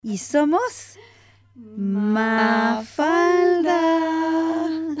Y somos Mafalda.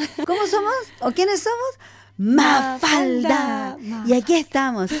 ¿Cómo somos? ¿O quiénes somos? Mafalda. Y aquí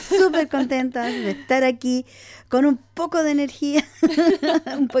estamos, súper contentas de estar aquí con un poco de energía,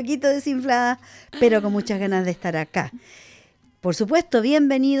 un poquito desinflada, pero con muchas ganas de estar acá. Por supuesto,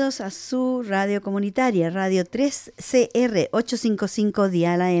 bienvenidos a su radio comunitaria, Radio 3CR 855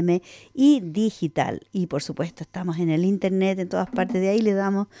 Dial AM y digital. Y por supuesto, estamos en el internet, en todas partes, de ahí les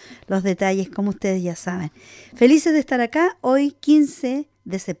damos los detalles, como ustedes ya saben. Felices de estar acá, hoy 15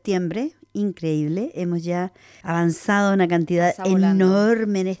 de septiembre, increíble, hemos ya avanzado una cantidad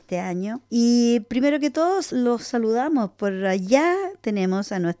enorme en este año. Y primero que todos, los saludamos. Por allá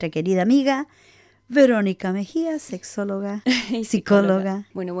tenemos a nuestra querida amiga Verónica Mejía, sexóloga, psicóloga.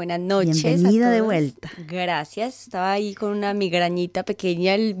 Bueno, buenas noches. Bienvenida de vuelta. Gracias. Estaba ahí con una migrañita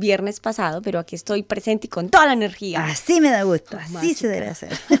pequeña el viernes pasado, pero aquí estoy presente y con toda la energía. Así me da gusto, así se debe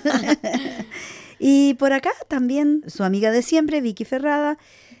hacer. Y por acá también su amiga de siempre, Vicky Ferrada,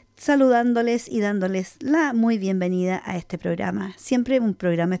 saludándoles y dándoles la muy bienvenida a este programa. Siempre un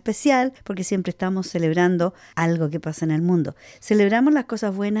programa especial porque siempre estamos celebrando algo que pasa en el mundo. Celebramos las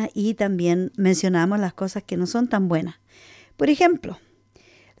cosas buenas y también mencionamos las cosas que no son tan buenas. Por ejemplo,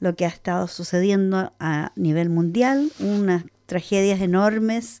 lo que ha estado sucediendo a nivel mundial, unas tragedias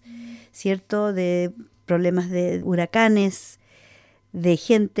enormes, ¿cierto? De problemas de huracanes, de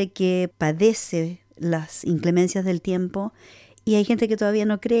gente que padece las inclemencias del tiempo. Y hay gente que todavía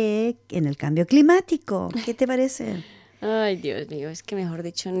no cree en el cambio climático. ¿Qué te parece? Ay, Dios mío, es que mejor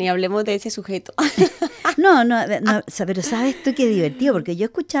dicho, ni hablemos de ese sujeto. No, pero sabes tú qué divertido, porque yo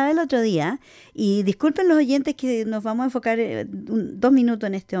escuchaba el otro día, y disculpen los oyentes que nos vamos a enfocar 2 minutos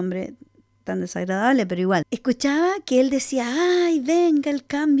en este hombre tan desagradable, pero igual. Escuchaba que él decía, ay, venga el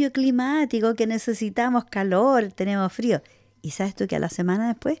cambio climático, que necesitamos calor, tenemos frío. Y sabes tú que a la semana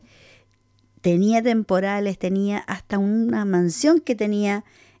después tenía temporales, tenía hasta una mansión que tenía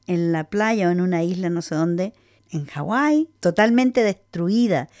en la playa o en una isla, no sé dónde, en Hawái, totalmente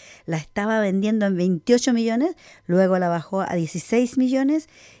destruida. La estaba vendiendo en 28 millones, luego la bajó a 16 millones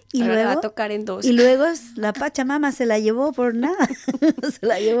y ahora luego va a tocar en 2. Y luego la Pachamama se la llevó por nada. Se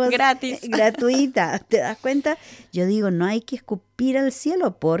la llevó gratis. Gratuita. ¿Te das cuenta? Yo digo, no hay que escupir al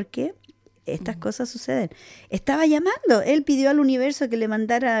cielo porque estas cosas suceden. Estaba llamando, él pidió al universo que le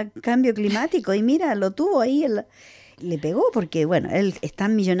mandara cambio climático y mira, lo tuvo ahí, le pegó porque, bueno, él es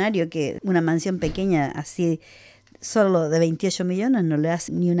tan millonario que una mansión pequeña así, solo de 28 millones, no le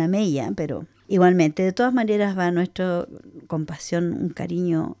hace ni una mella, pero igualmente, de todas maneras va nuestra compasión, un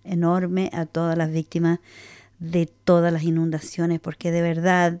cariño enorme a todas las víctimas de todas las inundaciones, porque de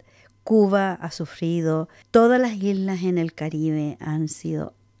verdad Cuba ha sufrido, todas las islas en el Caribe han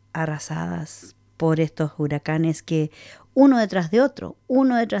sido arrasadas por estos huracanes que uno detrás de otro,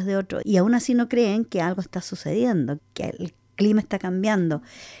 y aún así no creen que algo está sucediendo, que el clima está cambiando,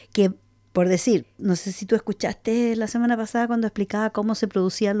 que por decir, no sé si tú escuchaste la semana pasada cuando explicaba cómo se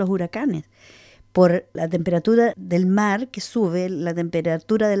producían los huracanes. Por la temperatura del mar que sube, la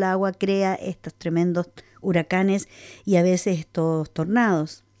temperatura del agua crea estos tremendos huracanes y a veces estos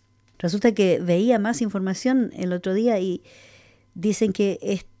tornados. Resulta que veía más información el otro día y dicen que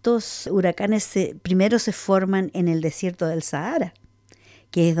estos huracanes primero se forman en el desierto del Sahara,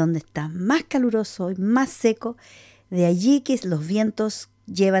 que es donde está más caluroso y más seco. De allí que los vientos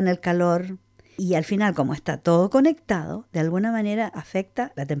llevan el calor y al final, como está todo conectado, de alguna manera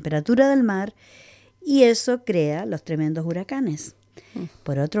afecta la temperatura del mar y eso crea los tremendos huracanes.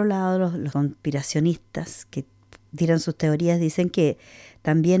 Por otro lado, los conspiracionistas que tiran sus teorías dicen que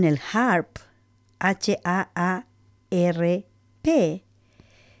también el HAARP, HAARP,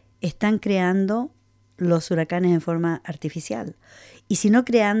 están creando los huracanes en forma artificial. Y si no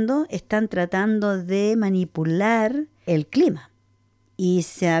creando, están tratando de manipular el clima. Y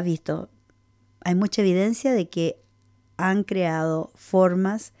se ha visto, hay mucha evidencia de que han creado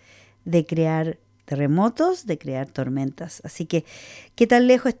formas de crear terremotos, de crear tormentas. Así que, ¿qué tan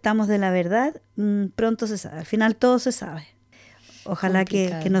lejos estamos de la verdad? Pronto se sabe. Al final todo se sabe. Ojalá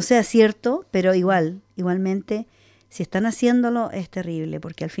que no sea cierto, pero igualmente, si están haciéndolo es terrible,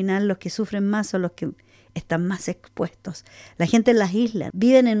 porque al final los que sufren más son los que están más expuestos. La gente en las islas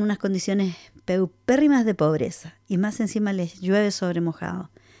viven en unas condiciones paupérrimas de pobreza y más encima les llueve sobre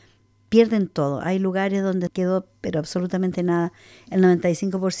mojado. Pierden todo. Hay lugares donde quedó pero absolutamente nada. El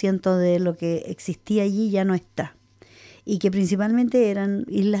 95% de lo que existía allí ya no está. Y que principalmente eran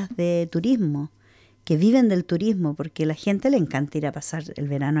islas de turismo, que viven del turismo, porque a la gente le encanta ir a pasar el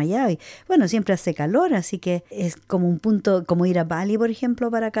verano allá. Y bueno, siempre hace calor, así que es como un punto, como ir a Bali, por ejemplo,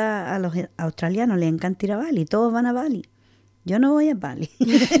 para acá a los australianos les encanta ir a Bali, todos van a Bali. Yo no voy a Bali,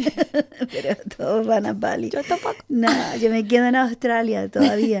 pero todos van a Bali. Yo tampoco. No, yo me quedo en Australia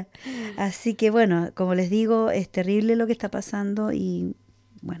todavía. Así que bueno, como les digo, es terrible lo que está pasando y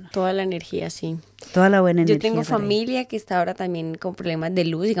bueno, Toda la energía, sí. toda la buena energía. Yo tengo para familia que está ahora también con problemas de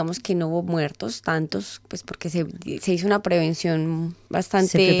luz, digamos que no hubo muertos tantos, pues porque se hizo una prevención bastante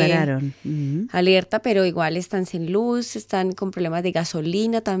Se prepararon. Ujú. alerta, pero igual están sin luz, están con problemas de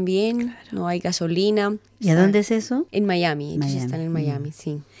gasolina también, no hay gasolina. ¿Y a dónde es eso? En Miami, ellos Miami. están en Miami,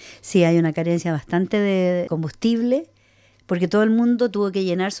 sí. Sí, hay una carencia bastante de combustible, porque todo el mundo tuvo que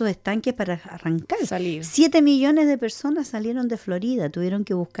llenar sus estanques para arrancar. Salir. 7 millones de personas salieron de Florida, tuvieron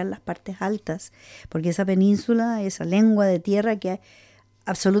que buscar las partes altas, porque esa península, esa lengua de tierra que es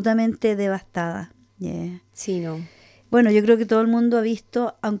absolutamente devastada. Yeah. Sí, no. Bueno, yo creo que todo el mundo ha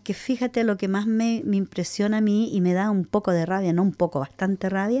visto, aunque fíjate lo que más me impresiona a mí y me da un poco de rabia, no un poco, bastante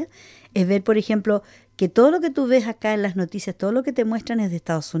rabia, es ver, por ejemplo, que todo lo que tú ves acá en las noticias, todo lo que te muestran es de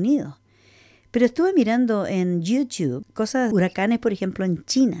Estados Unidos. Pero estuve mirando en YouTube cosas, huracanes, por ejemplo, en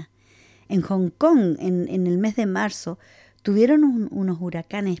China, en Hong Kong, en el mes de marzo, tuvieron unos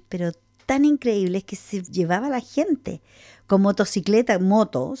huracanes, pero tan increíbles que se llevaba la gente con motocicletas,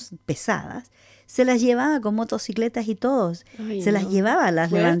 motos pesadas, se las llevaba con motocicletas y todos, Ay, se las no. llevaba, las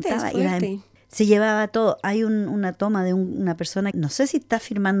Fuerte, levantaba es y las fuerte. se llevaba todo. Hay una toma de una persona, no sé si está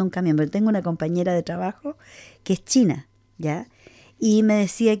firmando un camión, pero tengo una compañera de trabajo que es china, ¿ya? Y me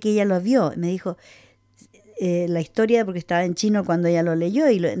decía que ella lo vio, me dijo la historia, porque estaba en chino cuando ella lo leyó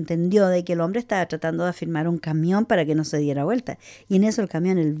y lo entendió, de que el hombre estaba tratando de firmar un camión para que no se diera vuelta. Y en eso el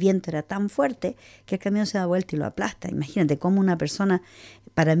camión, el viento era tan fuerte que el camión se da vuelta y lo aplasta. Imagínate cómo una persona,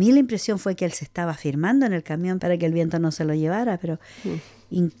 para mí la impresión fue que él se estaba firmando en el camión para que el viento no se lo llevara, pero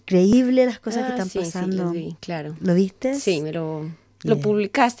increíble las cosas que están Sí, pasando. sí, los vi, claro. ¿Lo viste? Sí, lo Yeah.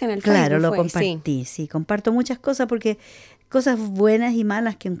 publicaste en el Claro, Facebook. lo fue, compartí, sí, comparto muchas cosas porque cosas buenas y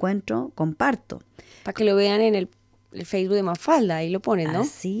malas que encuentro, comparto. Para que lo vean en el Facebook de Mafalda, ahí lo ponen, ¿no?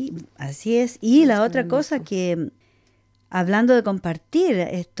 Así es. Y la otra cosa que, hablando de compartir,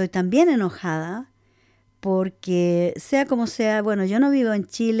 estoy también enojada porque sea como sea, bueno, yo no vivo en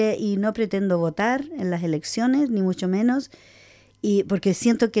Chile y no pretendo votar en las elecciones, ni mucho menos, y porque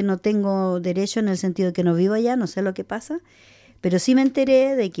siento que no tengo derecho en el sentido de que no vivo allá, no sé lo que pasa, pero sí me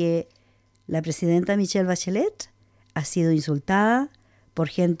enteré de que la presidenta Michelle Bachelet ha sido insultada por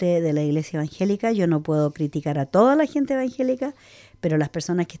gente de la iglesia evangélica. Yo no puedo criticar a toda la gente evangélica, pero las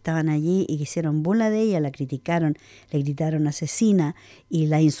personas que estaban allí y que hicieron burla de ella, la criticaron, le gritaron asesina y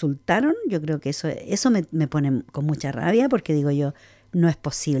la insultaron. Yo creo que eso me pone con mucha rabia porque digo yo, no es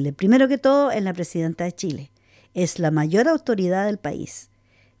posible. Primero que todo, es la presidenta de Chile. Es la mayor autoridad del país,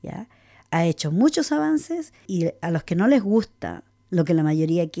 ¿ya? Ha hecho muchos avances y a los que no les gusta lo que la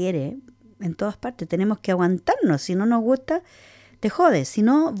mayoría quiere, en todas partes tenemos que aguantarnos. Si no nos gusta, te jodes. Si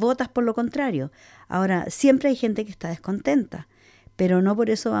no, votas por lo contrario. Ahora, siempre hay gente que está descontenta, pero no por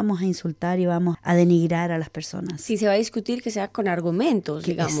eso vamos a insultar y vamos a denigrar a las personas. Si se va a discutir, que sea con argumentos,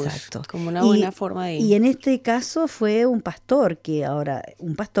 digamos. Exacto. Como una buena forma de... Y en este caso fue un pastor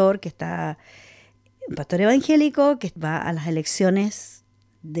evangélico que va a las elecciones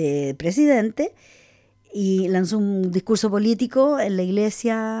de presidente y lanzó un discurso político en la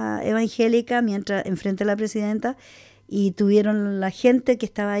iglesia evangélica mientras enfrente a la presidenta, y tuvieron la gente que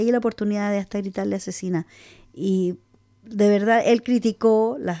estaba ahí la oportunidad de hasta gritarle asesina. Y de verdad él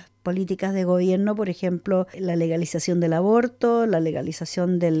criticó las políticas de gobierno, por ejemplo, la legalización del aborto, la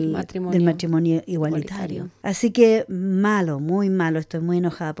legalización del matrimonio igualitario. Así que malo, muy malo, estoy muy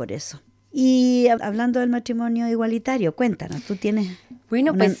enojada por eso. Y hablando del matrimonio igualitario, cuéntanos, tú tienes...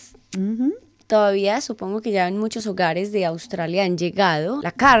 Bueno, pues todavía supongo que ya en muchos hogares de Australia han llegado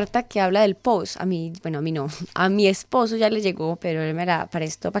la carta que habla del post. A mí no, a mi esposo ya le llegó, pero él me la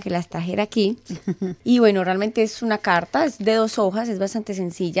prestó para que las trajera aquí. Y bueno, realmente es una carta, es de 2 hojas, es bastante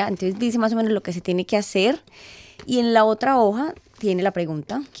sencilla. Entonces dice más o menos lo que se tiene que hacer. Y en la otra hoja tiene la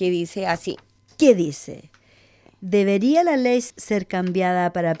pregunta que dice así. ¿Qué dice? ¿Debería la ley ser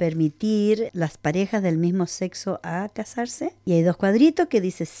cambiada para permitir las parejas del mismo sexo a casarse? Y hay 2 cuadritos que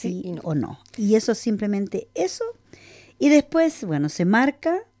dice sí y no. o no. Y eso simplemente eso. Y después, bueno, se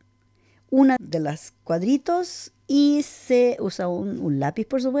marca una de las cuadritos y se usa un lápiz,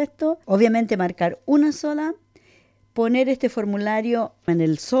 por supuesto. Obviamente marcar una sola, poner este formulario en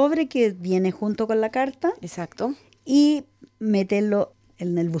el sobre que viene junto con la carta. Exacto. Y meterlo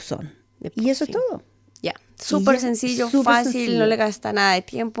en el buzón. Y eso es todo. Ya, súper sencillo, fácil, sencillo. No le gasta nada de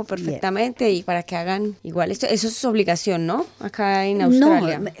tiempo perfectamente y para que hagan igual. Eso es su obligación, ¿no? Acá en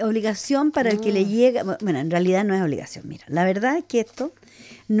Australia. No, obligación para el que le llega. Bueno, en realidad no es obligación. Mira, la verdad es que esto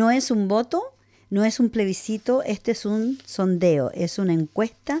no es un voto no es un plebiscito, este es un sondeo, es una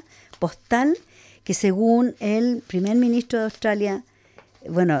encuesta postal que según el primer ministro de Australia,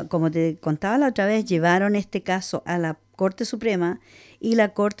 bueno, como te contaba la otra vez, llevaron este caso a la Corte Suprema y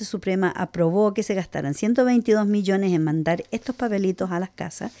la Corte Suprema aprobó que se gastaran 122 millones en mandar estos papelitos a las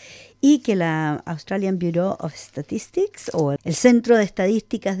casas y que la Australian Bureau of Statistics o el Centro de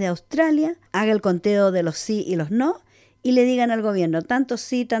Estadísticas de Australia haga el conteo de los sí y los no y le digan al gobierno tantos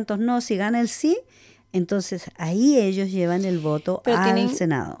sí, tantos no, si gana el sí, entonces ahí ellos llevan el voto al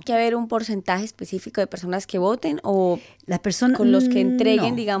Senado. ¿Que haber un porcentaje específico de personas que voten o las personas con los que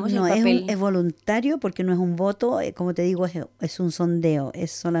entreguen, digamos, el papel? Es voluntario porque no es un voto, como te digo, es un sondeo,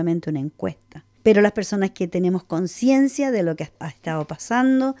 es solamente una encuesta. Pero las personas que tenemos conciencia de lo que ha estado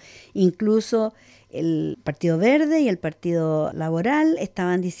pasando, incluso el Partido Verde y el Partido Laboral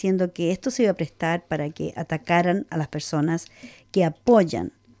estaban diciendo que esto se iba a prestar para que atacaran a las personas que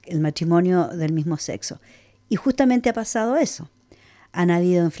apoyan el matrimonio del mismo sexo. Y justamente ha pasado eso. Han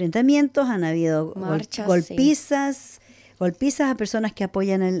habido enfrentamientos, han habido marchas, golpizas a personas que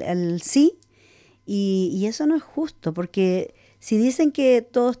apoyan el sí, y eso no es justo, porque si dicen que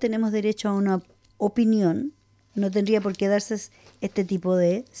todos tenemos derecho a una opinión, no tendría por qué darse este tipo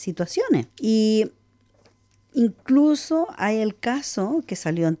de situaciones. Y incluso hay el caso que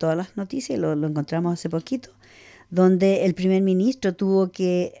salió en todas las noticias, lo encontramos hace poquito, donde el primer ministro tuvo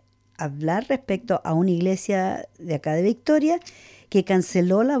que hablar respecto a una iglesia de acá de Victoria que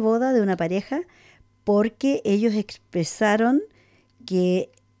canceló la boda de una pareja porque ellos expresaron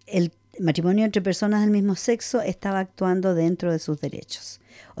que el matrimonio entre personas del mismo sexo estaba actuando dentro de sus derechos.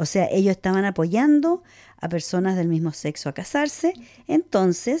 O sea, ellos estaban apoyando a personas del mismo sexo a casarse.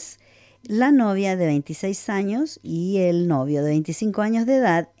 Entonces, la novia de 26 años y el novio de 25 años de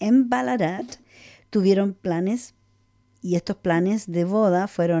edad en Ballarat tuvieron planes, y estos planes de boda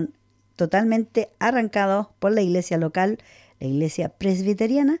fueron totalmente arrancados por la iglesia local, la iglesia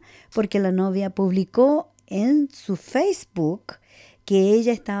presbiteriana, porque la novia publicó en su Facebook que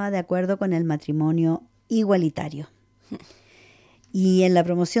ella estaba de acuerdo con el matrimonio igualitario. Y en la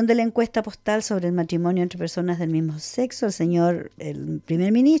promoción de la encuesta postal sobre el matrimonio entre personas del mismo sexo, el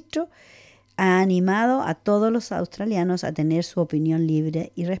primer ministro, ha animado a todos los australianos a tener su opinión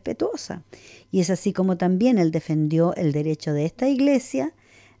libre y respetuosa. Y es así como también él defendió el derecho de esta iglesia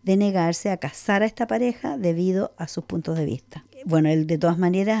de negarse a casar a esta pareja debido a sus puntos de vista. Bueno, él de todas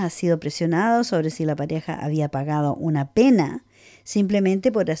maneras ha sido presionado sobre si la pareja había pagado una pena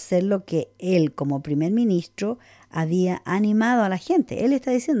simplemente por hacer lo que él como primer ministro había animado a la gente. Él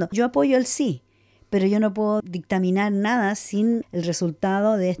está diciendo, yo apoyo el sí, pero yo no puedo dictaminar nada sin el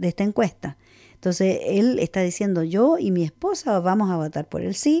resultado de esta encuesta. Entonces él está diciendo, yo y mi esposa vamos a votar por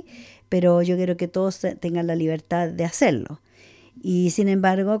el sí, pero yo quiero que todos tengan la libertad de hacerlo. Y sin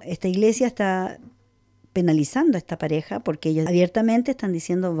embargo, esta iglesia está penalizando a esta pareja porque ellos abiertamente están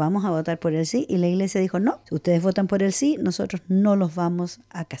diciendo vamos a votar por el sí, y la iglesia dijo no, si ustedes votan por el sí, nosotros no los vamos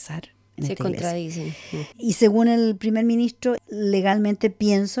a casar. Se contradicen. Y según el primer ministro, legalmente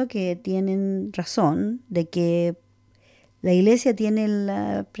pienso que tienen razón de que la iglesia tiene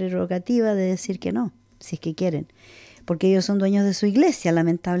la prerrogativa de decir que no, si es que quieren, porque ellos son dueños de su iglesia,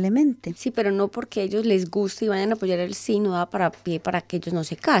 lamentablemente. Sí, pero no porque a ellos les guste y vayan a apoyar el sí, no da para pie para que ellos no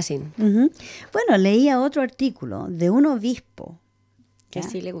se casen. Uh-huh. Bueno, leía otro artículo de un obispo. Que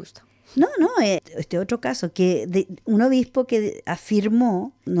sí le gusta. No, este otro caso, que de un obispo que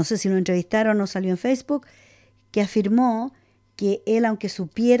afirmó, no sé si lo entrevistaron o salió en Facebook, que afirmó que él, aunque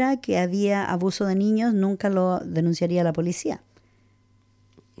supiera que había abuso de niños, nunca lo denunciaría a la policía.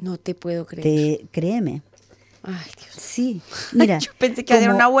 No te puedo creer. Créeme. Ay, Dios. Sí, mira. Yo pensé que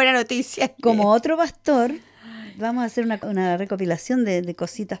era una buena noticia. Como otro pastor, vamos a hacer una recopilación de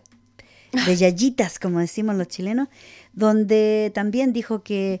cositas, de yayitas, como decimos los chilenos, donde también dijo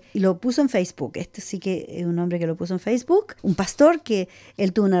que, y lo puso en Facebook, este sí que es un hombre que lo puso en Facebook, un pastor que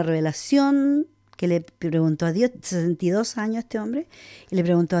él tuvo una revelación, que le preguntó a Dios, 62 años este hombre, y le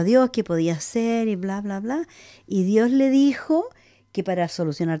preguntó a Dios qué podía hacer y bla, bla, bla, y Dios le dijo que para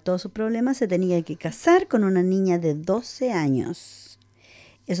solucionar todos sus problemas se tenía que casar con una niña de 12 años.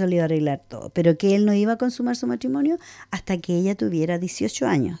 Eso le iba a arreglar todo, pero que él no iba a consumar su matrimonio hasta que ella tuviera 18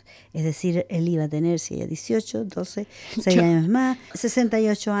 años. Es decir, él iba a tener, si ella 18, 12, 6 años más,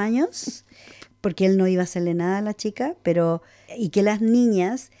 68 años, porque él no iba a hacerle nada a la chica, y que las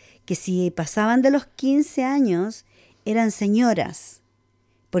niñas, que si pasaban de los 15 años, eran señoras,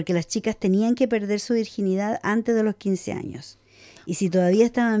 porque las chicas tenían que perder su virginidad antes de los 15 años. Y si todavía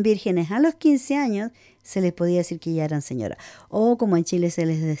estaban vírgenes a los 15 años, se les podía decir que ya eran señoras. O como en Chile se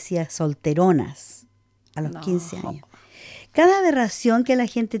les decía solteronas a los 15 años. cada aberración que la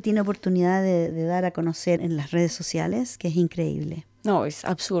gente tiene oportunidad de dar a conocer en las redes sociales, que es increíble. No, es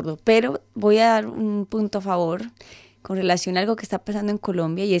absurdo, pero voy a dar un punto a favor con relación a algo que está pasando en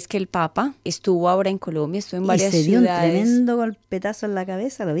Colombia, y es que el Papa estuvo ahora en Colombia, estuvo en varias ciudades. Y se dio ciudades. un tremendo golpetazo en la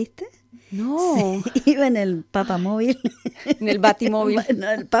cabeza, ¿lo viste? No. Sí, iba en el Papamóvil. En el Batimóvil. No,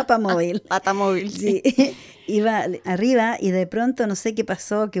 el Papamóvil. Batamóvil, sí. Sí. Iba arriba y de pronto no sé qué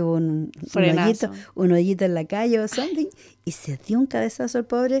pasó, que hubo un hoyito en la calle o something, y se dio un cabezazo al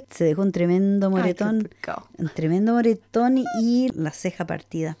pobre, se dejó un tremendo moretón. Un tremendo moretón y la ceja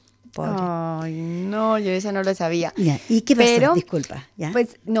partida. Pobre. Ay, no, yo esa no lo sabía. Ya, ¿y qué pasó? Disculpa. ¿Ya?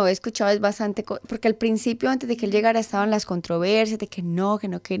 Pues no, he escuchado es bastante, porque al principio, antes de que él llegara, estaban las controversias de que no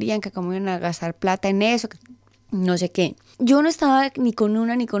querían, que cómo iban a gastar plata en eso, que no sé qué. Yo no estaba ni con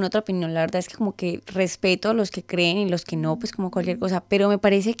una ni con otra opinión, la verdad es que como que respeto a los que creen y los que no, pues como cualquier cosa, pero me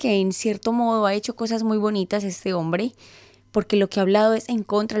parece que en cierto modo ha hecho cosas muy bonitas este hombre, porque lo que ha hablado es en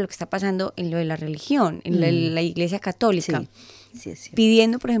contra de lo que está pasando en lo de la religión, en la Iglesia Católica. Sí,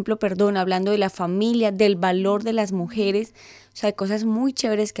 pidiendo, por ejemplo, perdón, hablando de la familia, del valor de las mujeres, o sea, de cosas muy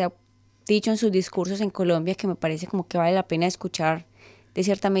chéveres que ha dicho en sus discursos en Colombia que me parece como que vale la pena escuchar de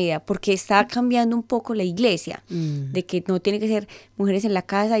cierta medida, porque está cambiando un poco la iglesia, de que no tiene que ser mujeres en la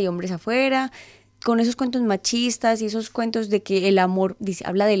casa y hombres afuera, con esos cuentos machistas y esos cuentos de que el amor,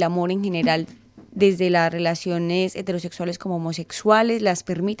 habla del amor en general, desde las relaciones heterosexuales como homosexuales, las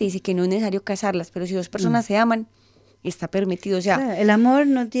permite, dice que no es necesario casarlas, pero si dos personas se aman, está permitido, o sea, claro, el amor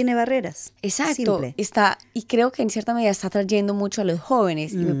no tiene barreras. Exacto, simple. Y creo que en cierta medida está atrayendo mucho a los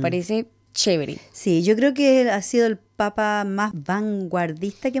jóvenes y me parece chévere. Sí, yo creo que ha sido el papa más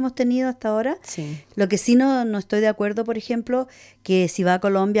vanguardista que hemos tenido hasta ahora. Sí. Lo que sí no estoy de acuerdo, por ejemplo, que si va a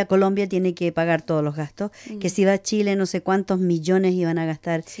Colombia tiene que pagar todos los gastos, que si va a Chile no sé cuántos millones iban a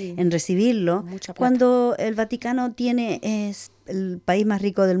gastar en recibirlo, mucha plata. Cuando el Vaticano es el país más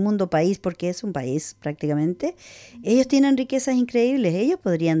rico del mundo, porque es un país prácticamente, ellos tienen riquezas increíbles, ellos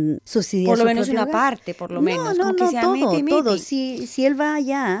podrían subsidiar por lo su menos propio una hogar. parte, por lo menos, No, como que sea todo. Si él va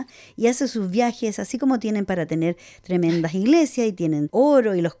allá y hace sus viajes, así como tienen para tener tremendas iglesias y tienen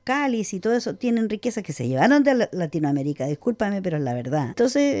oro y los cáliz y todo eso, tienen riquezas que se llevaron de Latinoamérica, discúlpame, pero es la verdad.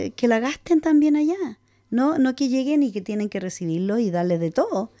 Entonces, que la gasten también allá, no que lleguen y que tienen que recibirlo y darles de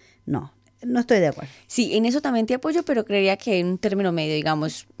todo, no estoy de acuerdo. Sí, en eso también te apoyo, pero creería que en un término medio,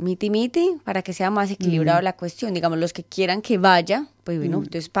 digamos, miti, para que sea más equilibrado la cuestión. Digamos, los que quieran que vaya, pues bueno,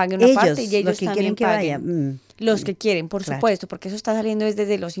 entonces paguen una parte y ellos los que también quieren que paguen. vaya. Los que quieren, por claro. supuesto, porque eso está saliendo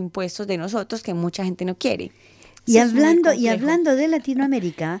desde los impuestos de nosotros, que mucha gente no quiere. Y hablando de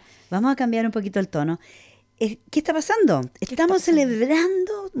Latinoamérica, vamos a cambiar un poquito el tono. ¿Qué está pasando? Estamos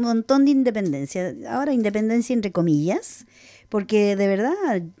celebrando un montón de independencia. Ahora independencia entre comillas, porque de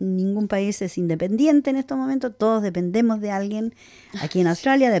verdad ningún país es independiente en estos momentos. Todos dependemos de alguien. Aquí en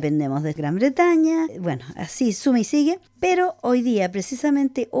Australia dependemos de Gran Bretaña. Bueno, así suma y sigue. Pero hoy día,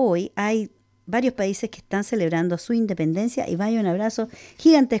 precisamente hoy, hay varios países que están celebrando su independencia y vaya un abrazo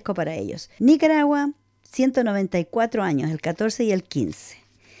gigantesco para ellos. Nicaragua, 194 años, el 14 y el 15.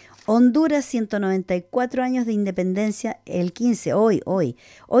 Honduras, 194 años de independencia, el 15, hoy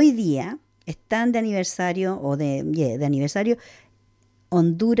día están de aniversario, de aniversario,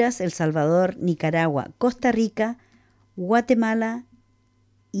 Honduras, El Salvador, Nicaragua, Costa Rica, Guatemala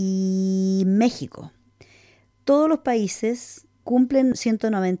y México. Todos los países cumplen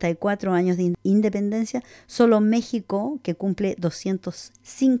 194 años de independencia, solo México, que cumple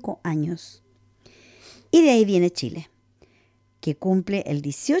 205 años. Y de ahí viene Chile, que cumple el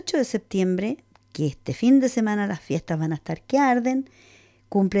 18 de septiembre, que este fin de semana las fiestas van a estar que arden,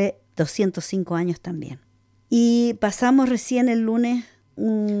 cumple 205 años también. Y pasamos recién el lunes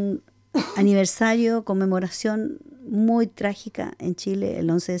un aniversario, conmemoración muy trágica en Chile, el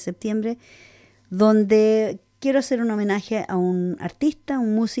 11 de septiembre, donde quiero hacer un homenaje a un artista,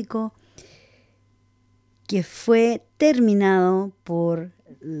 un músico, que fue terminado por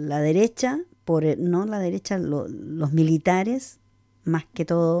la derecha, los militares, más que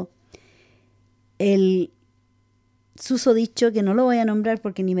todo. El susodicho, que no lo voy a nombrar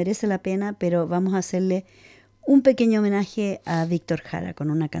porque ni merece la pena, pero vamos a hacerle un pequeño homenaje a Víctor Jara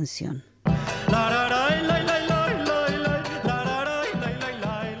con una canción.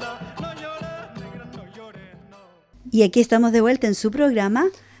 Y aquí estamos de vuelta en su programa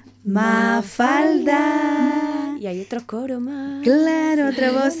Mafalda. Y hay otro coro más. Claro,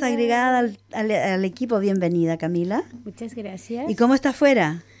 otra voz agregada al equipo. Bienvenida, Camila. Muchas gracias. ¿Y cómo está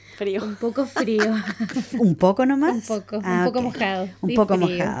afuera? Frío. Un poco frío. ¿Un poco nomás? Un poco okay. mojado. Un poco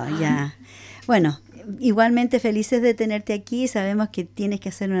frío. mojado, ya. Bueno, igualmente felices de tenerte aquí. Sabemos que tienes que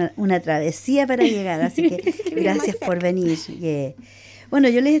hacer una travesía para llegar, así que gracias por venir. Bueno,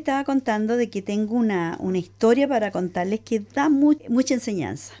 yo les estaba contando de que tengo una historia para contarles que da mucha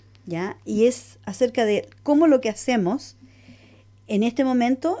enseñanza, ¿ya? Y es acerca de cómo lo que hacemos en este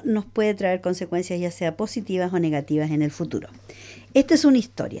momento nos puede traer consecuencias ya sea positivas o negativas en el futuro. Esta es una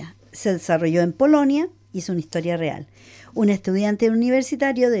historia. Se desarrolló en Polonia y es una historia real. Un estudiante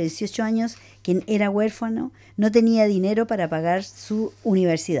universitario de 18 años, quien era huérfano, no tenía dinero para pagar su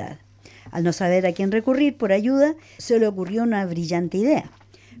universidad. Al no saber a quién recurrir por ayuda, se le ocurrió una brillante idea.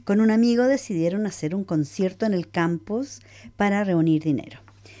 Con un amigo decidieron hacer un concierto en el campus para reunir dinero.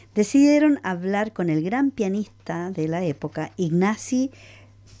 Decidieron hablar con el gran pianista de la época, Ignacy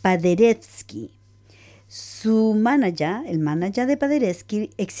Paderewski. Su manager, el manager de Paderewski,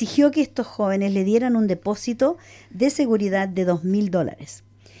 exigió que estos jóvenes le dieran un depósito de seguridad de $2,000.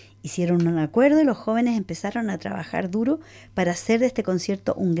 Hicieron un acuerdo y los jóvenes empezaron a trabajar duro para hacer de este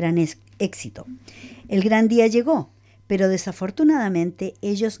concierto un gran éxito. El gran día llegó, pero desafortunadamente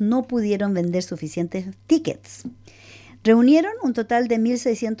ellos no pudieron vender suficientes tickets. Reunieron un total de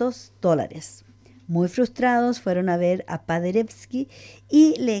 $1,600. Muy frustrados fueron a ver a Paderewski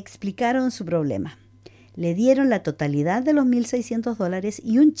y le explicaron su problema. Le dieron la totalidad de los $1,600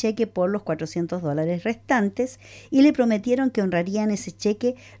 y un cheque por los $400 restantes y le prometieron que honrarían ese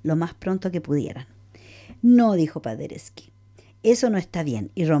cheque lo más pronto que pudieran. No, dijo Paderewski, eso no está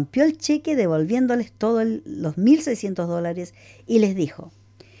bien, y rompió el cheque devolviéndoles todos los $1,600 y les dijo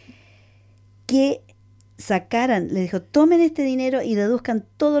que tomen este dinero y deduzcan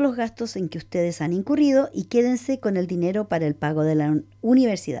todos los gastos en que ustedes han incurrido y quédense con el dinero para el pago de la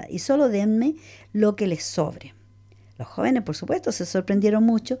universidad y solo denme lo que les sobre. Los jóvenes, por supuesto, se sorprendieron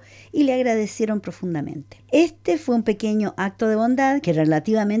mucho y le agradecieron profundamente. Este fue un pequeño acto de bondad que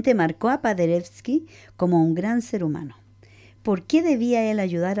relativamente marcó a Paderewski como un gran ser humano. ¿Por qué debía él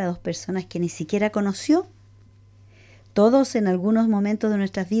ayudar a dos personas que ni siquiera conoció? Todos en algunos momentos de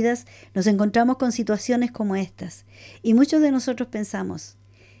nuestras vidas nos encontramos con situaciones como estas y muchos de nosotros pensamos,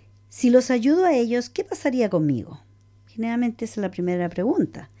 si los ayudo a ellos, ¿qué pasaría conmigo? Generalmente esa es la primera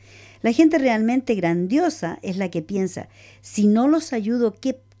pregunta. La gente realmente grandiosa es la que piensa, si no los ayudo,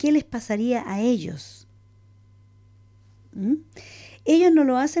 ¿qué les pasaría a ellos? Ellos no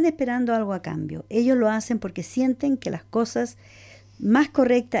lo hacen esperando algo a cambio. Ellos lo hacen porque sienten que las cosas más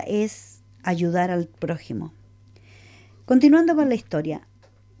correctas es ayudar al prójimo. Continuando con la historia,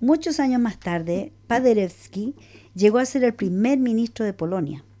 muchos años más tarde, Paderewski llegó a ser el primer ministro de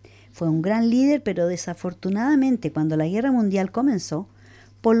Polonia. Fue un gran líder, pero desafortunadamente cuando la Guerra Mundial comenzó,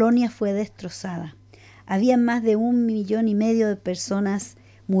 Polonia fue destrozada. Había más de 1,5 millones de personas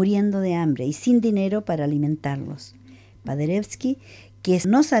muriendo de hambre y sin dinero para alimentarlos. Paderewski, que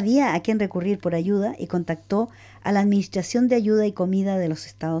no sabía a quién recurrir por ayuda, y contactó a la Administración de Ayuda y Comida de los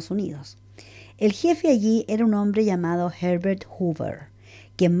Estados Unidos. El jefe allí era un hombre llamado Herbert Hoover,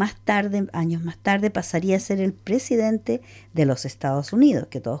 que años más tarde pasaría a ser el presidente de los Estados Unidos,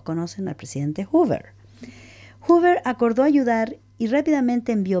 que todos conocen al presidente Hoover. Hoover acordó ayudar y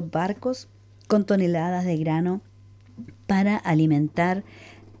rápidamente envió barcos con toneladas de grano para alimentar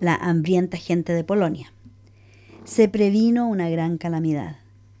la hambrienta gente de Polonia. Se previno una gran calamidad.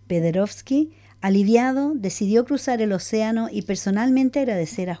 Paderewski, aliviado, decidió cruzar el océano y personalmente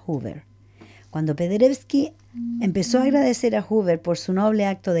agradecer a Hoover. Cuando Paderewski empezó a agradecer a Hoover por su noble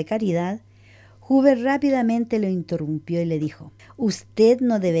acto de caridad, Hoover rápidamente lo interrumpió y le dijo, «Usted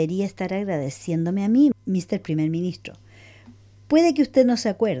no debería estar agradeciéndome a mí, Mr. Primer Ministro. Puede que usted no se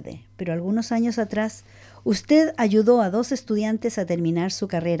acuerde, pero algunos años atrás usted ayudó a 2 estudiantes a terminar su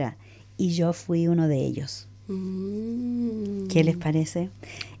carrera y yo fui uno de ellos». ¿Qué les parece?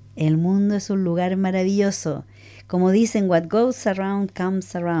 El mundo es un lugar maravilloso. Como dicen, what goes around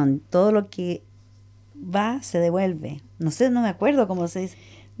comes around. Todo lo que va se devuelve. No sé, no me acuerdo cómo se dice.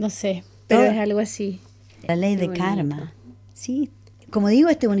 No sé, pero es algo así. La ley de karma. Sí. Como digo,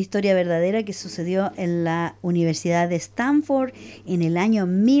 esta es una historia verdadera que sucedió en la Universidad de Stanford en el año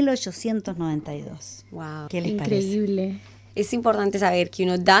 1892. Wow. ¿Qué les Increíble. parece? Es importante saber que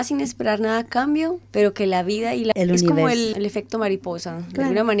uno da sin esperar nada a cambio, pero que la vida y es como el efecto mariposa. Claro. De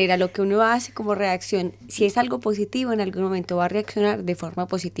alguna manera, lo que uno hace como reacción, si es algo positivo, en algún momento va a reaccionar de forma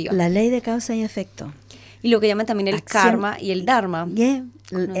positiva. La ley de causa y efecto. Y lo que llaman también el karma y el dharma. Yeah.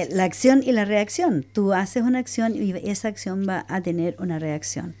 La acción y la reacción. Tú haces una acción y esa acción va a tener una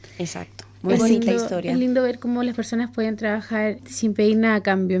reacción. Exacto. Muy bonita historia. Es lindo ver cómo las personas pueden trabajar sin pedir nada a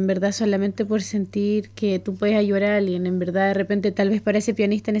cambio, en verdad, solamente por sentir que tú puedes ayudar a alguien. En verdad, de repente, tal vez para ese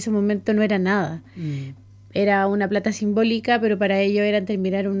pianista en ese momento no era nada. era una plata simbólica, pero para ellos era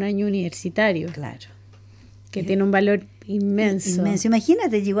terminar un año universitario, Claro. que tiene un valor inmenso. Inmenso.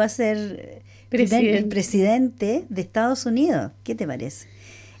 Imagínate, llegó a ser el presidente de Estados Unidos. ¿Qué te parece?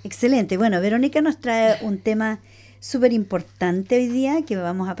 Excelente. Bueno, Verónica nos trae un tema súper importante hoy día que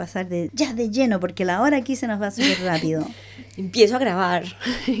vamos a pasar ya de lleno, porque la hora aquí se nos va súper rápido. Empiezo a grabar,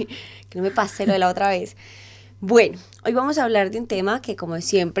 que no me pase lo de la otra vez. Bueno, hoy vamos a hablar de un tema que, como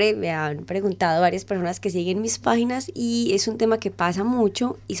siempre, me han preguntado varias personas que siguen mis páginas, y es un tema que pasa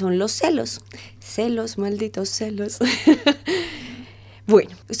mucho, y son los celos. Celos, malditos celos.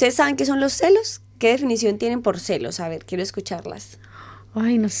 Bueno, ¿ustedes saben qué son los celos? ¿Qué definición tienen por celos? A ver, quiero escucharlas.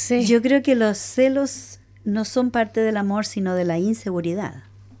 Ay, no sé. Yo creo que los celos no son parte del amor, sino de la inseguridad.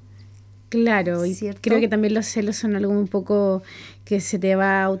 Claro, y ¿Cierto? creo que también los celos son algo un poco que se te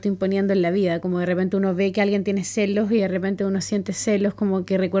va autoimponiendo en la vida, como de repente uno ve que alguien tiene celos y de repente uno siente celos, como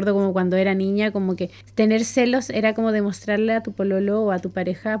que recuerdo como cuando era niña, como que tener celos era como demostrarle a tu pololo o a tu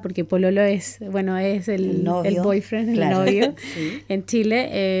pareja, porque pololo es, bueno, es el boyfriend, claro. el novio Sí. en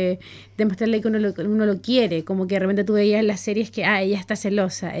Chile, demostrarle que uno lo quiere, como que de repente tú veías en las series que, ella está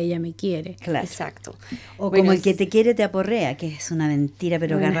celosa, ella me quiere. Claro. Exacto. O Bueno, como el que te quiere te aporrea, que es una mentira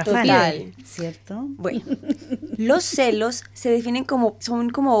pero Bueno, garrafal. total. ¿Cierto? Bueno, los celos se definen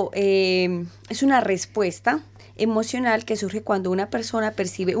es una respuesta emocional que surge cuando una persona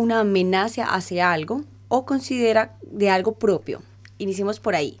percibe una amenaza hacia algo o considera de algo propio. Iniciemos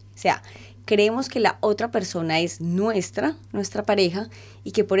por ahí. O sea, creemos que la otra persona es nuestra pareja,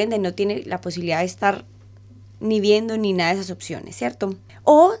 y que por ende no tiene la posibilidad de estar ni viendo ni nada de esas opciones, ¿cierto?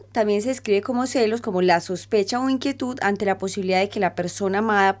 O también se describe como celos, como la sospecha o inquietud ante la posibilidad de que la persona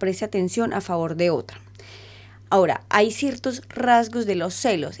amada preste atención a favor de otra. Ahora, hay ciertos rasgos de los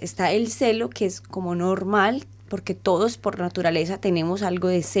celos. Está el celo, que es como normal, porque todos por naturaleza tenemos algo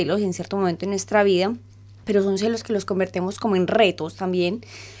de celos en cierto momento en nuestra vida, pero son celos que los convertimos como en retos también,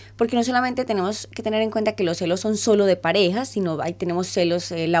 porque no solamente tenemos que tener en cuenta que los celos son solo de parejas, sino ahí tenemos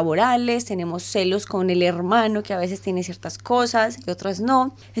celos laborales, tenemos celos con el hermano, que a veces tiene ciertas cosas y otras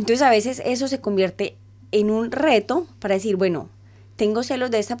no. Entonces a veces eso se convierte en un reto para decir, bueno, tengo celos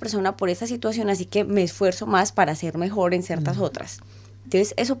de esta persona por esta situación, así que me esfuerzo más para ser mejor en ciertas otras.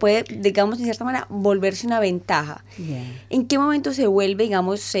 Entonces eso puede, digamos, de cierta manera, volverse una ventaja. Yeah. ¿En qué momento se vuelve,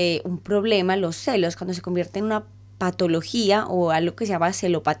 digamos, un problema los celos? Cuando se convierte en una patología o algo que se llama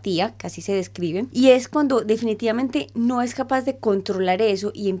celopatía, que así se describe, y es cuando definitivamente no es capaz de controlar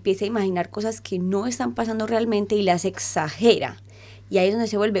eso y empieza a imaginar cosas que no están pasando realmente y las exagera. Y ahí es donde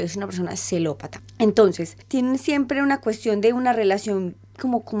se vuelve una persona celópata. Entonces, tienen siempre una cuestión de una relación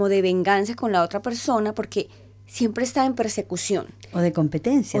como de venganza con la otra persona, porque siempre está en persecución. O de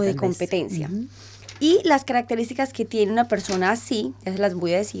competencia. O de tal vez. competencia. Uh-huh. Y las características que tiene una persona así, ya se las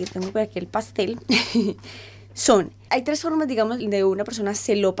voy a decir, tengo por aquí el pastel, hay tres formas, digamos, de una persona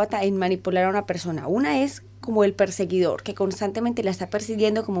celópata en manipular a una persona. Una es como el perseguidor, que constantemente la está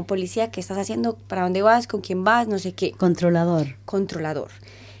persiguiendo como un policía. ¿Qué estás haciendo? ¿Para dónde vas? ¿Con quién vas? No sé qué. Controlador.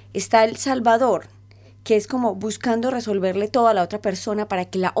 Está el salvador, que es como buscando resolverle todo a la otra persona para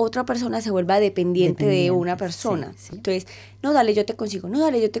que la otra persona se vuelva dependiente de una persona. Sí. Entonces, no, dale, yo te consigo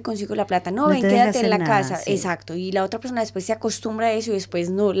la plata, no, ven, te quédate en la nada, casa. sí. Exacto, y la otra persona después se acostumbra a eso y después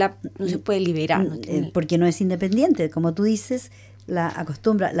no se puede liberar. Porque no es independiente, como tú dices, la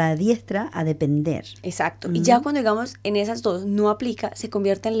adiestra a depender. Exacto, y ya cuando, digamos, en esas dos no aplica, se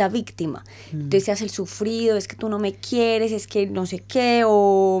convierte en la víctima. Entonces se hace el sufrido, es que tú no me quieres, es que no sé qué,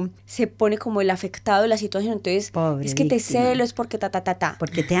 o se pone como el afectado de la situación. Entonces, Pobre es que te víctima. celo, es porque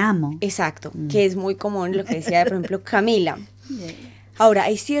Porque te amo. Exacto, que es muy común lo que decía, por ejemplo, Camila. Ahora,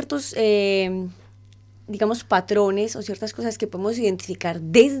 hay ciertos, digamos, patrones o ciertas cosas que podemos identificar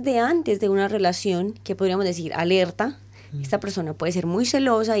desde antes de una relación, que podríamos decir, alerta, esta persona puede ser muy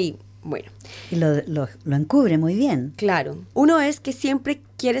celosa y, bueno. Y lo encubre muy bien. Claro. Uno es que siempre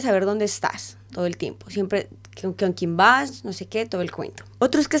quiere saber dónde estás todo el tiempo, siempre con quién vas, no sé qué, todo el cuento.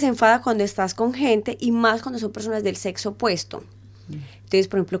 Otro es que se enfada cuando estás con gente, y más cuando son personas del sexo opuesto. Entonces,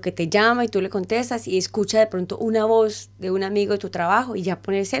 por ejemplo, que te llama y tú le contestas y escucha de pronto una voz de un amigo de tu trabajo y ya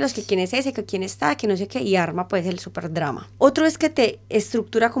pone celos, que quién es ese, que quién está, que no sé qué, y arma pues el super drama. Otro es que te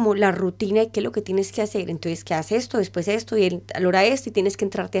estructura como la rutina y qué es lo que tienes que hacer. Entonces, que haces esto, después esto, y a la hora esto, y tienes que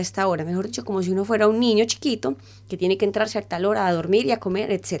entrarte a esta hora. Mejor dicho, como si uno fuera un niño chiquito que tiene que entrarse a tal hora a dormir y a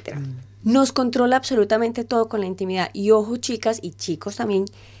comer, etcétera. Nos controla absolutamente todo con la intimidad. Y ojo, chicas y chicos también,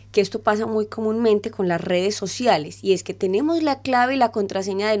 que esto pasa muy comúnmente con las redes sociales, y es que tenemos la clave y la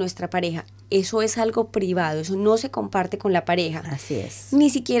contraseña de nuestra pareja. Eso es algo privado, eso no se comparte con la pareja. Así es. Ni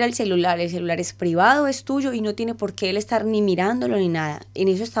siquiera el celular es privado, es tuyo, y no tiene por qué él estar ni mirándolo ni nada. En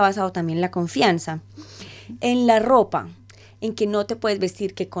eso está basado también la confianza. En la ropa, en que no te puedes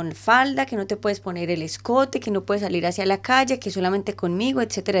vestir que con falda, que no te puedes poner el escote, que no puedes salir hacia la calle, que solamente conmigo,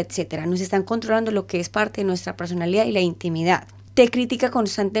 etcétera, etcétera. Nos están controlando lo que es parte de nuestra personalidad y la intimidad. Te critica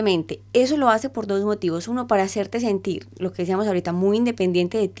constantemente. Eso lo hace por dos motivos. Uno, para hacerte sentir, lo que decíamos ahorita, muy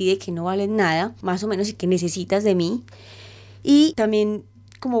independiente de ti, de que no vales nada, más o menos, y que necesitas de mí. Y también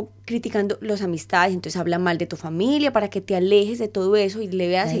como criticando las amistades, entonces habla mal de tu familia para que te alejes de todo eso y le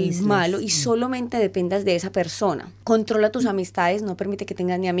veas el malo y solamente dependas de esa persona. Controla tus amistades, no permite que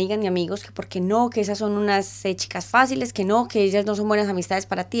tengas ni amigas ni amigos, que porque no, que esas son unas chicas fáciles, que no, que ellas no son buenas amistades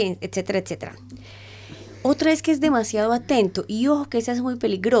para ti, etcétera, etcétera. Otra es que es demasiado atento y ojo que esa es muy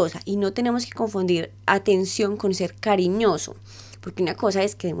peligrosa y no tenemos que confundir atención con ser cariñoso. Porque una cosa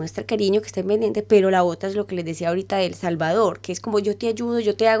es que demuestra cariño, que esté pendiente, pero la otra es lo que les decía ahorita del Salvador, que es como yo te ayudo,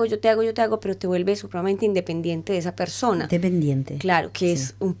 yo te hago, pero te vuelves supremamente independiente de esa persona. Dependiente. Claro, que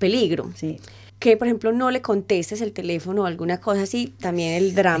es un peligro. Sí. Que, por ejemplo, no le contestes el teléfono o alguna cosa así, también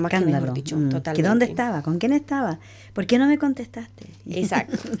el drama, Escándalo. que mejor dicho, totalmente. ¿Que dónde estaba? ¿Con quién estaba? ¿Por qué no me contestaste?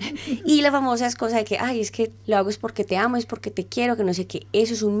 Exacto. Y la famosa es cosa de que, ay, es que lo hago es porque te amo, es porque te quiero, que no sé qué.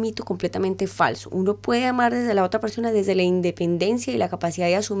 Eso es un mito completamente falso. Uno puede amar desde la otra persona, desde la independencia y la capacidad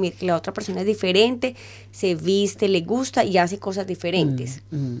de asumir que la otra persona es diferente, se viste, le gusta y hace cosas diferentes.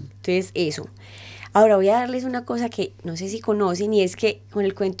 Entonces, eso. Ahora voy a darles una cosa que no sé si conocen y es que con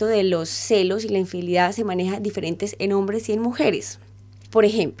el cuento de los celos y la infidelidad se maneja diferentes en hombres y en mujeres. Por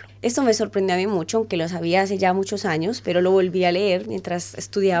ejemplo, esto me sorprendió a mí mucho, aunque lo sabía hace ya muchos años, pero lo volví a leer mientras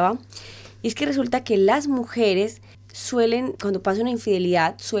estudiaba. Y es que resulta que las mujeres suelen, cuando pasa una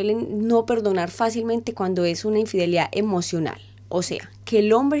infidelidad, suelen no perdonar fácilmente cuando es una infidelidad emocional. O sea, que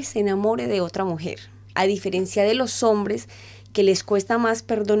el hombre se enamore de otra mujer, a diferencia de los hombres que les cuesta más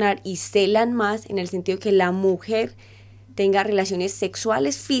perdonar y celan más en el sentido que la mujer tenga relaciones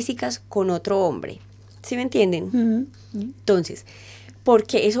sexuales físicas con otro hombre. ¿Sí me entienden? Entonces,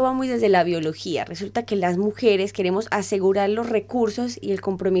 porque eso va muy desde la biología. Resulta que las mujeres queremos asegurar los recursos y el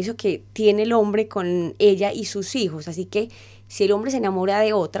compromiso que tiene el hombre con ella y sus hijos. Así que si el hombre se enamora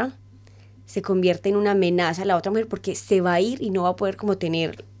de otra, se convierte en una amenaza a la otra mujer porque se va a ir y no va a poder como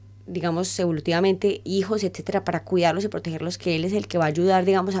tener, digamos, evolutivamente hijos, etcétera, para cuidarlos y protegerlos, que él es el que va a ayudar,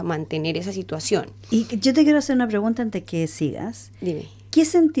 digamos, a mantener esa situación. Y yo te quiero hacer una pregunta antes que sigas. Dime. ¿Qué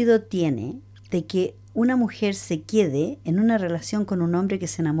sentido tiene de que una mujer se quede en una relación con un hombre que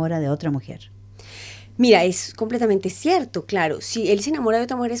se enamora de otra mujer? Mira, es completamente cierto, claro. Si él se enamora de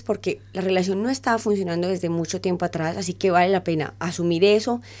otra mujer es porque la relación no estaba funcionando desde mucho tiempo atrás, así que vale la pena asumir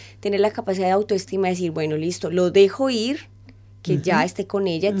eso, tener la capacidad de autoestima de decir, bueno, listo, lo dejo ir, que ya esté con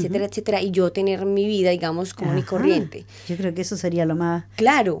ella, etcétera, etcétera, y yo tener mi vida, digamos, común y corriente. Yo creo que eso sería lo más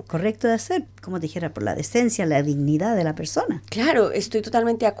claro, correcto de hacer, como te dijera, por la decencia, la dignidad de la persona. Claro, estoy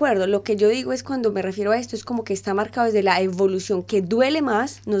totalmente de acuerdo. Lo que yo digo es cuando me refiero a esto, es como que está marcado desde la evolución, que duele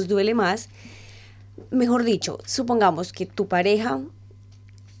más, nos duele más. Mejor dicho, supongamos que tu pareja,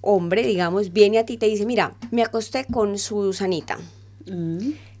 hombre, digamos, viene a ti y te dice, mira, me acosté con Susanita.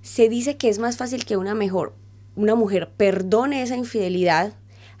 Se dice que es más fácil que una mujer perdone esa infidelidad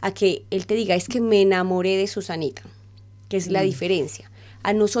a que él te diga, es que me enamoré de Susanita, que es la diferencia.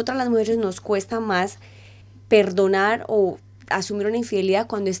 A nosotras las mujeres nos cuesta más perdonar o asumir una infidelidad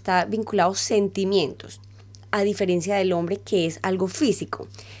cuando está vinculado a sentimientos, a diferencia del hombre que es algo físico.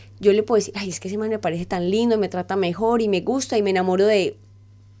 Yo le puedo decir, ay, es que ese man me parece tan lindo, me trata mejor y me gusta y me enamoro de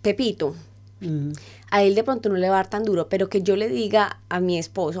Pepito. A él de pronto no le va a dar tan duro, pero que yo le diga a mi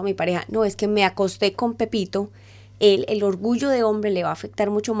esposo, a mi pareja, no, es que me acosté con Pepito, el orgullo de hombre le va a afectar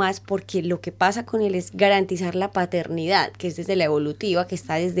mucho más porque lo que pasa con él es garantizar la paternidad, que es desde la evolutiva, que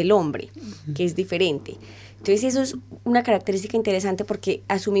está desde el hombre, que es diferente. Entonces eso es una característica interesante porque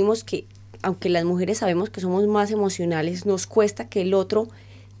asumimos que, aunque las mujeres sabemos que somos más emocionales, nos cuesta que el otro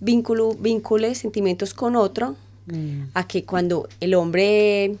vincule sentimientos con otro, a que cuando el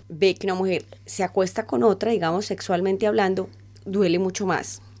hombre ve que una mujer se acuesta con otra, digamos, sexualmente hablando, duele mucho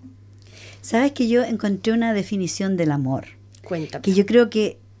más. ¿Sabes que yo encontré una definición del amor? Cuéntame. Que yo creo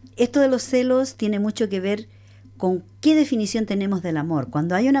que esto de los celos tiene mucho que ver con qué definición tenemos del amor.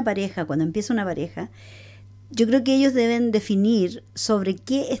 Cuando hay una pareja, cuando empieza una pareja, yo creo que ellos deben definir sobre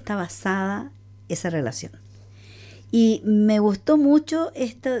qué está basada esa relación. Y me gustó mucho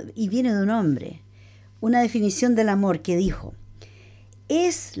esto, y viene de un hombre, una definición del amor que dijo,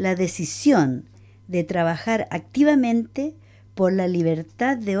 es la decisión de trabajar activamente por la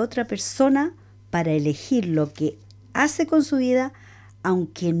libertad de otra persona para elegir lo que hace con su vida,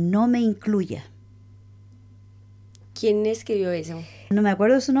 aunque no me incluya. ¿Quién escribió eso? No me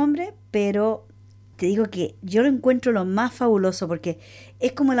acuerdo su nombre, pero te digo que yo lo encuentro lo más fabuloso porque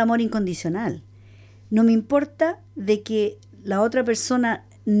es como el amor incondicional. no me importa de que la otra persona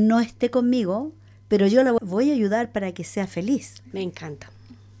no esté conmigo, pero yo la voy a ayudar para que sea feliz. Me encanta.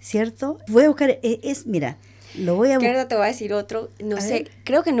 ¿Cierto? Voy a buscar, mira, lo voy a buscar. Claro, te voy a decir otro, no A sé, ver.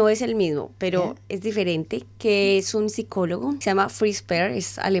 creo que no es el mismo, pero Ya. es diferente, que es un psicólogo, se llama Fritz Perls,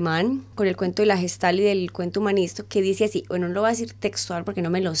 es alemán, con el cuento de la Gestalt y del cuento humanista, que dice así, bueno, no lo voy a decir textual porque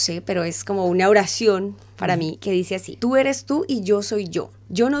no me lo sé, pero es como una oración para mí, que dice así, tú eres tú y yo soy yo.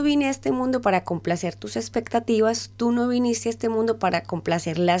 Yo no vine a este mundo para complacer tus expectativas, tú no viniste a este mundo para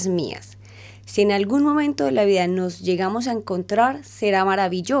complacer las mías. Si en algún momento de la vida nos llegamos a encontrar, será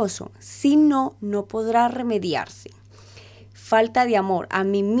maravilloso. Si no, no podrá remediarse. Falta de amor a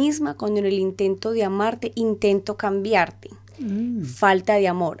mí misma cuando en el intento de amarte intento cambiarte. Falta de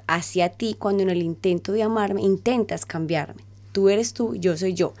amor hacia ti cuando en el intento de amarme intentas cambiarme. Tú eres tú, yo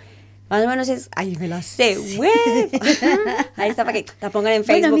soy yo. Más o menos es, ay, me la sé, güey. Ahí está para que la pongan en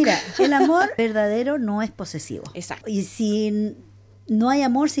Facebook. Bueno, mira, el amor verdadero no es posesivo. Exacto. Y si no hay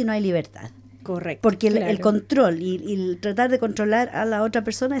amor, si no hay libertad. Correcto. Porque el Claro. control y el tratar de controlar a la otra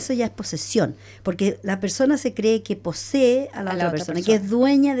persona, eso ya es posesión. Porque la persona se cree que posee a la otra persona, que es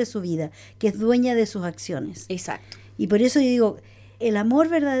dueña de su vida, que es dueña de sus acciones. Exacto. Y por eso yo digo, el amor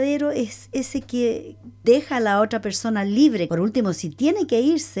verdadero es ese que deja a la otra persona libre. Por último, si tiene que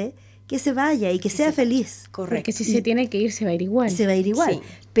irse, que se vaya y que sea feliz. Correcto. Porque si se tiene que ir, se va a ir igual. Se va a ir igual. Sí.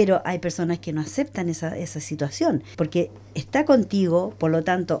 Pero hay personas que no aceptan esa situación, porque está contigo, por lo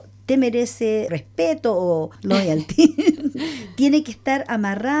tanto, te merece respeto o loyalty. Tiene que estar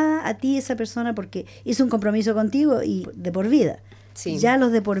amarrada a ti esa persona porque hizo un compromiso contigo y de por vida. Sí. Ya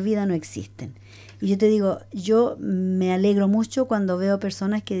los de por vida no existen. Y yo te digo, yo me alegro mucho cuando veo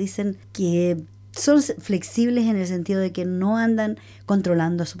personas que dicen que son flexibles en el sentido de que no andan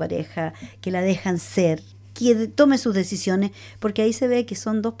controlando a su pareja, que la dejan ser, que tome sus decisiones, porque ahí se ve que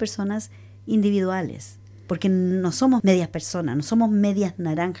son dos personas individuales, porque no somos medias personas, no somos medias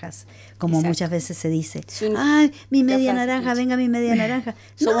naranjas, como Exacto. muchas veces se dice. Sí, Ay, mi la media frase naranja, que venga mi media naranja.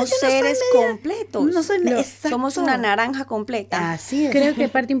 No, Somos yo no soy seres media- completos. No soy No, exacto. Somos una naranja completa. Así es. Creo que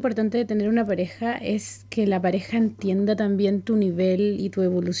parte importante de tener una pareja es que la pareja entienda también tu nivel y tu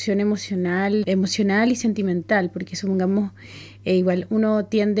evolución emocional y sentimental, porque supongamos, igual uno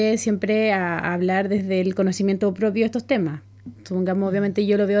tiende siempre a hablar desde el conocimiento propio de estos temas. Supongamos, obviamente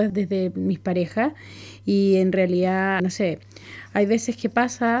yo lo veo desde mis parejas y en realidad, no sé, hay veces que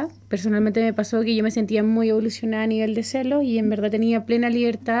pasa, personalmente me pasó que yo me sentía muy evolucionada a nivel de celos y en verdad tenía plena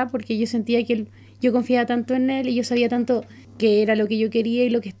libertad porque yo sentía que yo confiaba tanto en él y yo sabía tanto que era lo que yo quería y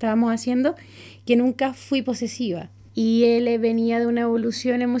lo que estábamos haciendo, que nunca fui posesiva. Y él venía de una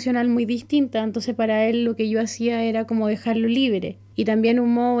evolución emocional muy distinta, entonces para él lo que yo hacía era como dejarlo libre. Y también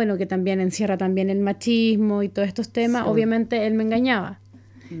un modo, bueno, que también encierra también el machismo y todos estos temas, Sí. obviamente él me engañaba,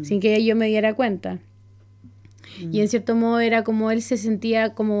 sin que yo me diera cuenta. Y en cierto modo era como él se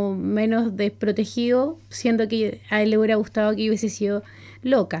sentía como menos desprotegido, siendo que a él le hubiera gustado que yo hubiese sido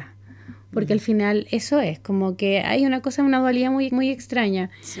loca. Porque al final eso es, como que hay una cosa, una dualidad muy, muy extraña.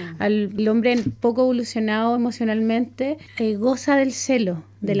 Sí. El hombre poco evolucionado emocionalmente goza del celo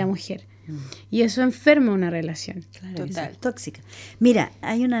de la mujer. Y eso enferma una relación. Claro, Total. es tóxica. Mira,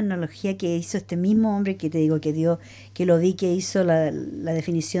 hay una analogía que hizo este mismo hombre que te digo que lo vi que hizo la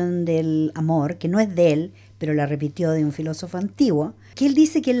definición del amor, que no es de él, pero la repitió de un filósofo antiguo, que él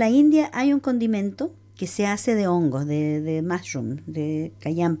dice que en la India hay un condimento que se hace de hongos, de mushroom, de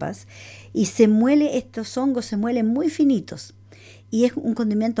callampas, y estos hongos se muelen muy finitos, y es un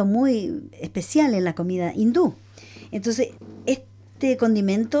condimento muy especial en la comida hindú. Entonces, este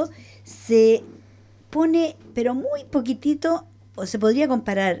condimento se pone, pero muy poquitito, o se podría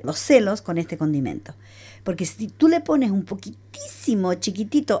comparar los celos con este condimento. Porque si tú le pones un poquitísimo,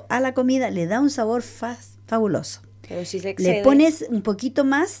 chiquitito a la comida, le da un sabor fabuloso. Pero si se excede, Le pones un poquito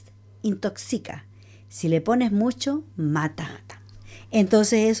más, intoxica. Si le pones mucho, mata.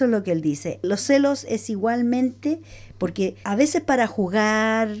 Entonces eso es lo que él dice. Los celos es igualmente, porque a veces para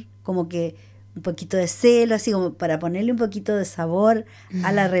jugar, como que un poquito de celo, así como para ponerle un poquito de sabor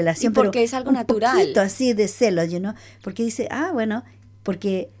a la relación. Y porque pero es algo un natural. poquito así de celos, porque dice, bueno,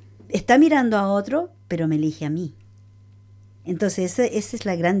 porque está mirando a otro, pero me elige a mí. Entonces esa es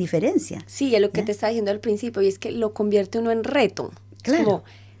la gran diferencia. sí, es lo que ¿Ya? te estaba diciendo al principio, y es que lo convierte uno en reto. Claro. Es como,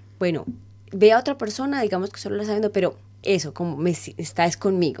 bueno, ve a otra persona, digamos que solo lo está viendo, pero eso, como estás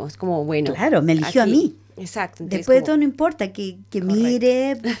conmigo, es como, bueno. Claro, me eligió a aquí. mí. Exacto. entonces Después de como- todo no importa que Correcto.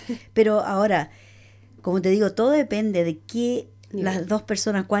 mire, pero ahora, como te digo, todo depende de qué Nivel. las dos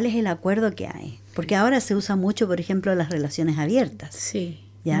personas, cuál es el acuerdo que hay. Porque ahora se usa mucho, por ejemplo, las relaciones abiertas. Sí.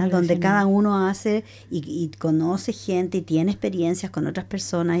 ¿ya? Donde cada uno hace y conoce gente y tiene experiencias con otras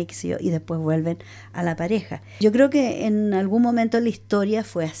personas y qué sé yo, y después vuelven a la pareja. Yo creo que en algún momento de la historia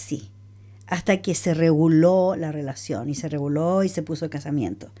fue así, hasta que se reguló la relación y se reguló y se puso el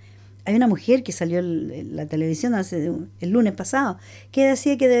casamiento. Hay una mujer que salió en la televisión el lunes pasado que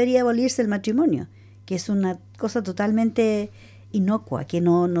decía que debería abolirse el matrimonio, que es una cosa totalmente inocua, que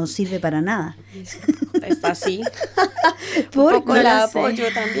no sirve para nada. Está así. Un poco la apoyo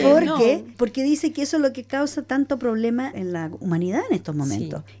también. ¿Por qué? Porque dice que eso es lo que causa tanto problema en la humanidad en estos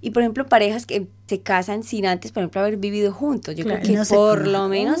momentos. Sí. Y por ejemplo, parejas que se casan sin antes, por ejemplo, haber vivido juntos. Yo creo que no por lo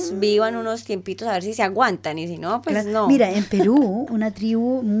menos vivan unos tiempitos a ver si se aguantan. Y si no, pues no. Mira, en Perú, una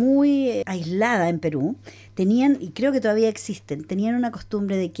tribu muy aislada en Perú, tenían, y creo que todavía existen, tenían una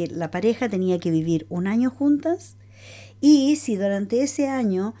costumbre de que la pareja tenía que vivir un año juntas. Y si durante ese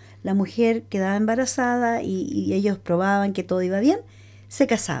año la mujer quedaba embarazada y ellos probaban que todo iba bien, se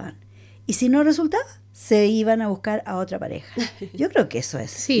casaban. Y si no resultaba, se iban a buscar a otra pareja. Yo creo que eso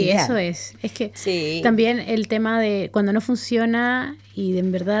es. Sí, ideal. eso es. Es que también el tema de cuando no funciona y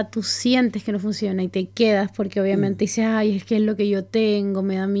en verdad tú sientes que no funciona y te quedas porque obviamente dices, ay, es que es lo que yo tengo,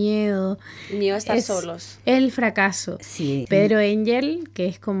 me da miedo. Miedo a estar solos. El fracaso. Sí. Pedro Angel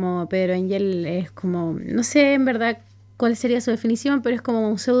es como, no sé en verdad cuál sería su definición, pero es como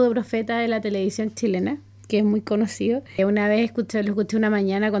un pseudo profeta de la televisión chilena, que es muy conocido. Una vez lo escuché una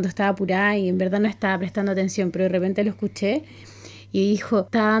mañana cuando estaba apurada y en verdad no estaba prestando atención, pero de repente lo escuché y dijo,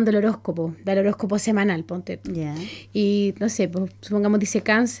 estaba dando el horóscopo semanal, ponte tú. Yeah. Y no sé, pues, supongamos dice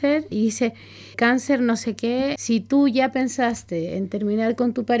cáncer y dice, cáncer no sé qué, si tú ya pensaste en terminar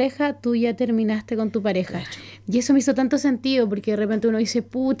con tu pareja, tú ya terminaste con tu pareja. Claro. Y eso me hizo tanto sentido porque de repente uno dice,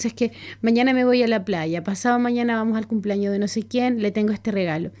 pucha, es que mañana me voy a la playa, pasado mañana vamos al cumpleaños de no sé quién, le tengo este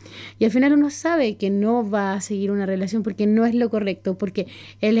regalo. Y al final uno sabe que no va a seguir una relación porque no es lo correcto, porque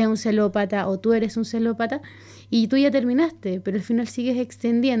él es un celópata o tú eres un celópata, y tú ya terminaste, pero al final sigues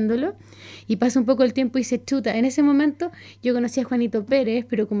extendiéndolo y pasa un poco el tiempo y se chuta. En ese momento yo conocí a Juanito Pérez,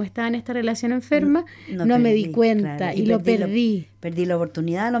 pero como estaba en esta relación enferma, no me di cuenta, claro, y lo perdí. Perdí la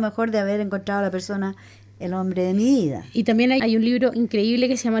oportunidad a lo mejor de haber encontrado a la persona, el hombre de mi vida. Y también hay un libro increíble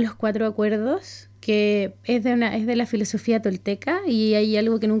que se llama Los Cuatro Acuerdos, que es de la filosofía tolteca, y hay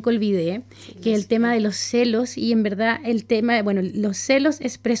algo que nunca olvidé, que es el tema de los celos, y en verdad los celos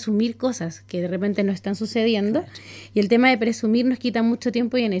es presumir cosas que de repente no están sucediendo, claro. Y el tema de presumir nos quita mucho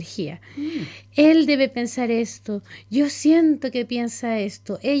tiempo y energía. Él debe pensar esto, yo siento que piensa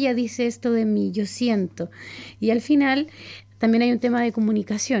esto, ella dice esto de mí, yo siento, y al final también hay un tema de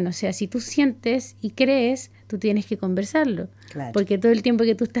comunicación, o sea, si tú sientes y crees, tú tienes que conversarlo, claro. Porque todo el tiempo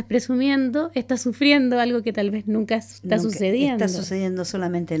que tú estás presumiendo, estás sufriendo algo que tal vez nunca está sucediendo. Está sucediendo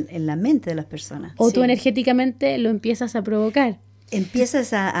solamente en la mente de las personas. O tú energéticamente lo empiezas a provocar.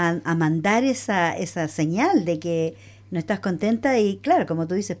 Empiezas a mandar esa señal de que no estás contenta y claro, como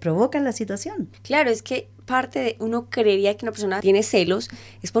tú dices, provocas la situación. Claro, es que parte de uno creería que una persona tiene celos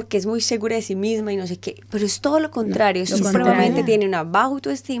es porque es muy segura de sí misma y no sé qué, pero es todo lo contrario, supremamente tiene una baja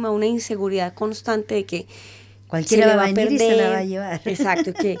autoestima, una inseguridad constante de que cualquiera va a venir y se la va a llevar.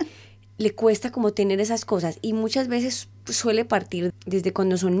 Exacto, que le cuesta como tener esas cosas y muchas veces suele partir desde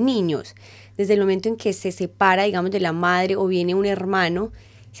cuando son niños, desde el momento en que se separa, digamos, de la madre o viene un hermano,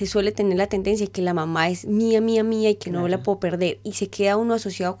 se suele tener la tendencia de que la mamá es mía, mía, mía y que no la puedo perder. Y se queda uno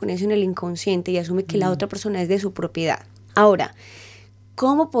asociado con eso en el inconsciente y asume que la otra persona es de su propiedad. Ahora,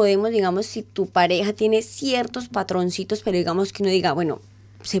 ¿cómo podemos, digamos, si tu pareja tiene ciertos patroncitos, pero digamos que uno diga, bueno,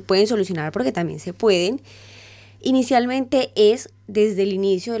 se pueden solucionar porque también se pueden? Inicialmente es, desde el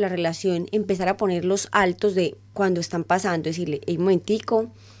inicio de la relación, empezar a poner los altos de cuando están pasando, decirle, hey, un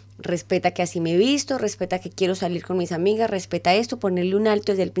momentico, respeta que así me he visto, respeta que quiero salir con mis amigas, respeta esto, ponerle un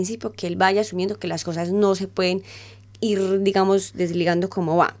alto desde el principio, que él vaya asumiendo que las cosas no se pueden ir, digamos, desligando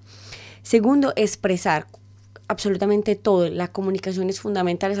como va. Segundo, expresar absolutamente todo. La comunicación es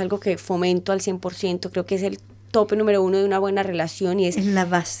fundamental, es algo que fomento al 100%, creo que es el tope número 1 de una buena relación y es la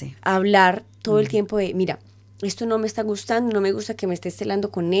base. Hablar todo el tiempo de, mira, esto no me está gustando, no me gusta que me estés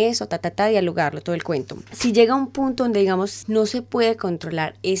celando con eso, dialogarlo, todo el cuento. Si llega un punto donde, digamos, no se puede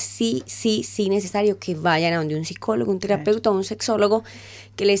controlar, es sí necesario que vayan a donde un psicólogo, un terapeuta o un sexólogo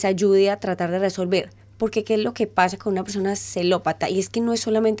que les ayude a tratar de resolver. Porque ¿qué es lo que pasa con una persona celópata? Y es que no es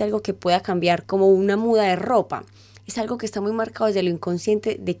solamente algo que pueda cambiar como una muda de ropa. Es algo que está muy marcado desde lo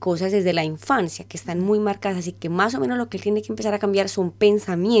inconsciente, de cosas desde la infancia, que están muy marcadas. Así que más o menos lo que él tiene que empezar a cambiar son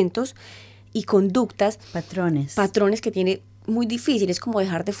pensamientos y conductas, patrones que tiene muy difíciles, como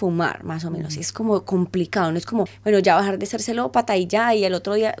dejar de fumar, más o menos, es como complicado, no es como, bueno, ya bajar de ser celópata y ya, y el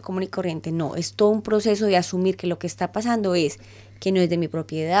otro día común y corriente, no, es todo un proceso de asumir que lo que está pasando es que no es de mi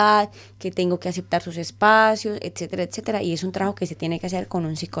propiedad, que tengo que aceptar sus espacios, etcétera, etcétera. Y es un trabajo que se tiene que hacer con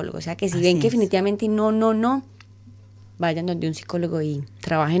un psicólogo. O sea que si Así ven que es. definitivamente no, vayan donde un psicólogo y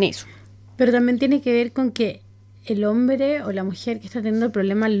trabajen eso. Pero también tiene que ver con que el hombre o la mujer que está teniendo el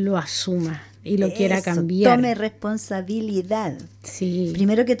problema lo asuma y lo quiera Eso, cambiar. Tome responsabilidad. Sí.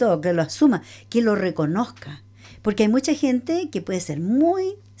 Primero que todo, que lo asuma, que lo reconozca. Porque hay mucha gente que puede ser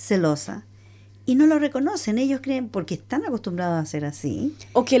muy celosa y no lo reconocen. Ellos creen, porque están acostumbrados a ser así.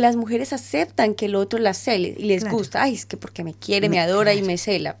 O que las mujeres aceptan que el otro las cele y les Claro. gusta. Ay, es que porque me quiere, me adora y me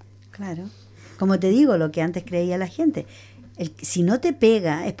cela. Claro. Como te digo, lo que antes creía la gente. Si no te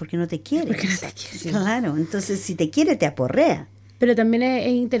pega es porque no te quiere. Porque no te quiere. Claro, entonces si te quiere te aporrea. Pero también es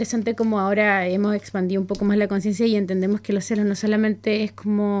interesante como ahora hemos expandido un poco más la conciencia y entendemos que los celos no solamente es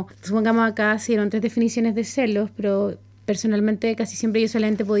como, supongamos acá se dieron 3 definiciones de celos, pero personalmente casi siempre yo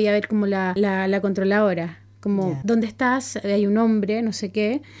solamente podía ver como la controladora, como Ya. ¿dónde estás? Hay un hombre, no sé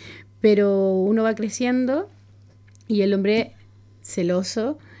qué, pero uno va creciendo y el hombre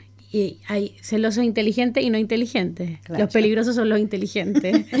celoso, y hay celosos inteligentes y no inteligentes. Claro. Los peligrosos son los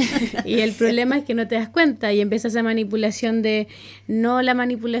inteligentes. Y el problema es que no te das cuenta y empieza esa manipulación de, no la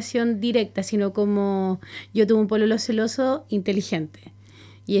manipulación directa, sino como yo tuve un pololo celoso inteligente.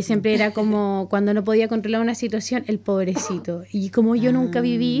 Y siempre era como cuando no podía controlar una situación, el pobrecito. Y como yo nunca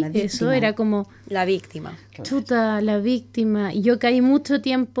viví la eso, víctima. era como, La víctima. chuta, la víctima. Y yo caí mucho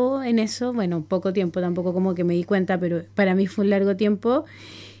tiempo en eso, bueno, poco tiempo, tampoco como que me di cuenta, pero para mí fue un largo tiempo.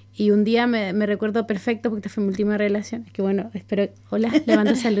 Y un día me recuerdo perfecto, porque esta fue mi última relación. Es que bueno, espero, hola, le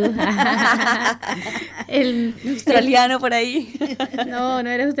mando saludos. El Australiano por ahí. no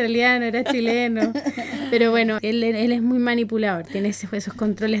era australiano, era chileno. Pero bueno, él es muy manipulador, tiene esos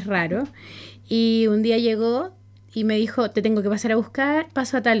controles raros. Y un día llegó y me dijo, te tengo que pasar a buscar,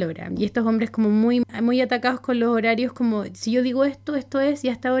 paso a tal hora. Y estos hombres como muy, muy atacados con los horarios, como si yo digo esto es y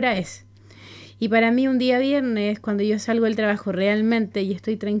hasta ahora es. Y para mí un día viernes, cuando yo salgo del trabajo realmente y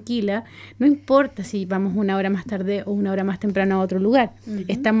estoy tranquila, no importa si vamos una hora más tarde o una hora más temprano a otro lugar. Ujú.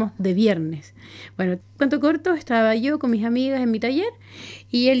 Estamos de viernes. Bueno, cuento corto, estaba yo con mis amigas en mi taller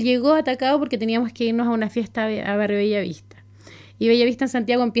y él llegó atacado porque teníamos que irnos a una fiesta a Barrio Bellavista. Y Bellavista en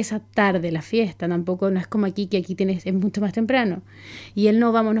Santiago empieza tarde la fiesta, tampoco no es como aquí, que aquí es mucho más temprano. Y él,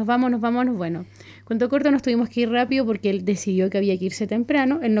 no, vámonos. Bueno, cuento corto, nos tuvimos que ir rápido porque él decidió que había que irse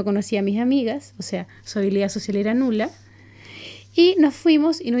temprano. Él no conocía a mis amigas, o sea, su habilidad social era nula. Y nos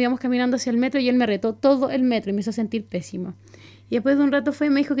fuimos y nos íbamos caminando hacia el metro y él me retó todo el metro y me hizo sentir pésimo. Y después de un rato fue y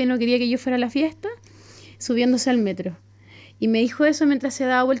me dijo que no quería que yo fuera a la fiesta, subiéndose al metro. Y me dijo eso mientras se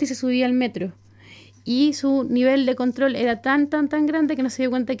daba vuelta y se subía al metro. Y su nivel de control era tan grande que no se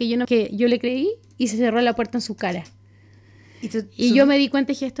dio cuenta que yo le creí y se cerró la puerta en su cara. Y yo me di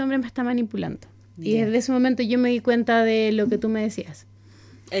cuenta y dije, este hombre me está manipulando. Y Ya. desde ese momento yo me di cuenta de lo que tú me decías.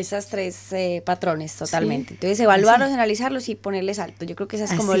 Esas 3 patrones totalmente. Sí. Entonces evaluarlos, analizarlos y ponerles alto. Yo creo que esa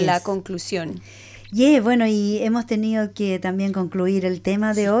es como la conclusión. Bueno, y hemos tenido que también concluir el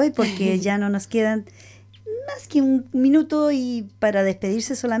tema de hoy porque ya no nos quedan más que un minuto y para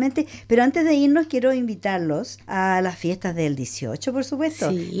despedirse solamente, pero antes de irnos quiero invitarlos a las fiestas del 18, por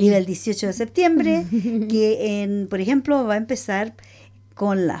supuesto, Sí. y del 18 de septiembre, que por ejemplo va a empezar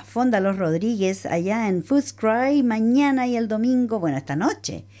con la Fonda Los Rodríguez allá en Footscray mañana y el domingo, bueno, esta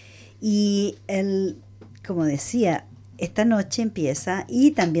noche. Y como decía, esta noche empieza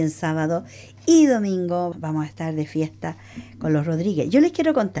y también sábado y domingo vamos a estar de fiesta con Los Rodríguez. Yo les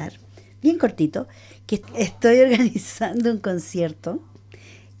quiero contar, bien cortito, que estoy organizando un concierto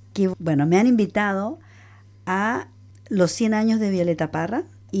que, bueno, me han invitado a los 100 años de Violeta Parra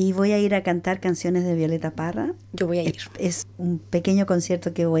y voy a ir a cantar canciones de Violeta Parra. Yo voy a ir. Es un pequeño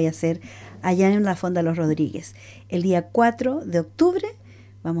concierto que voy a hacer allá en la Fonda Los Rodríguez. El día 4 de octubre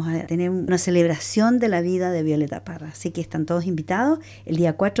vamos a tener una celebración de la vida de Violeta Parra. Así que están todos invitados el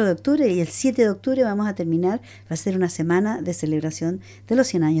día 4 de octubre y el 7 de octubre vamos a terminar. Va a ser una semana de celebración de los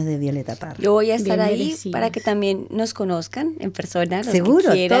 100 años de Violeta Parra. Yo voy a estar Bien ahí merecidas. para que también nos conozcan en persona. Los Seguro,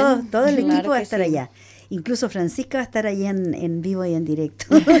 que quieran. todo el Claro equipo va a que estar sí. allá. Incluso Francisca va a estar allá en vivo y en directo,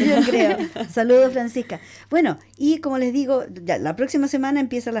 yo creo. Saludos, Francisca. Bueno, y como les digo, ya, la próxima semana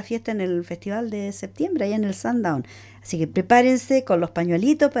empieza la fiesta en el Festival de Septiembre, allá en el Sundown. Así que prepárense con los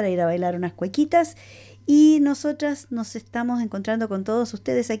pañuelitos para ir a bailar unas cuequitas. Y nosotras nos estamos encontrando con todos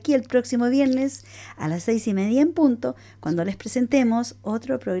ustedes aquí el próximo viernes a las 6:30 en punto, cuando les presentemos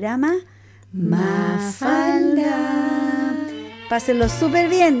otro programa Mafalda. Pásenlo súper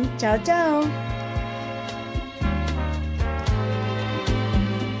bien. Chao, chao.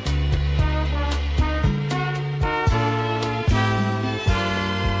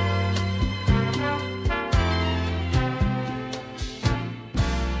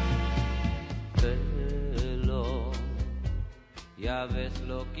 ya ves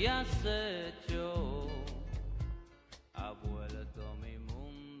lo que has hecho.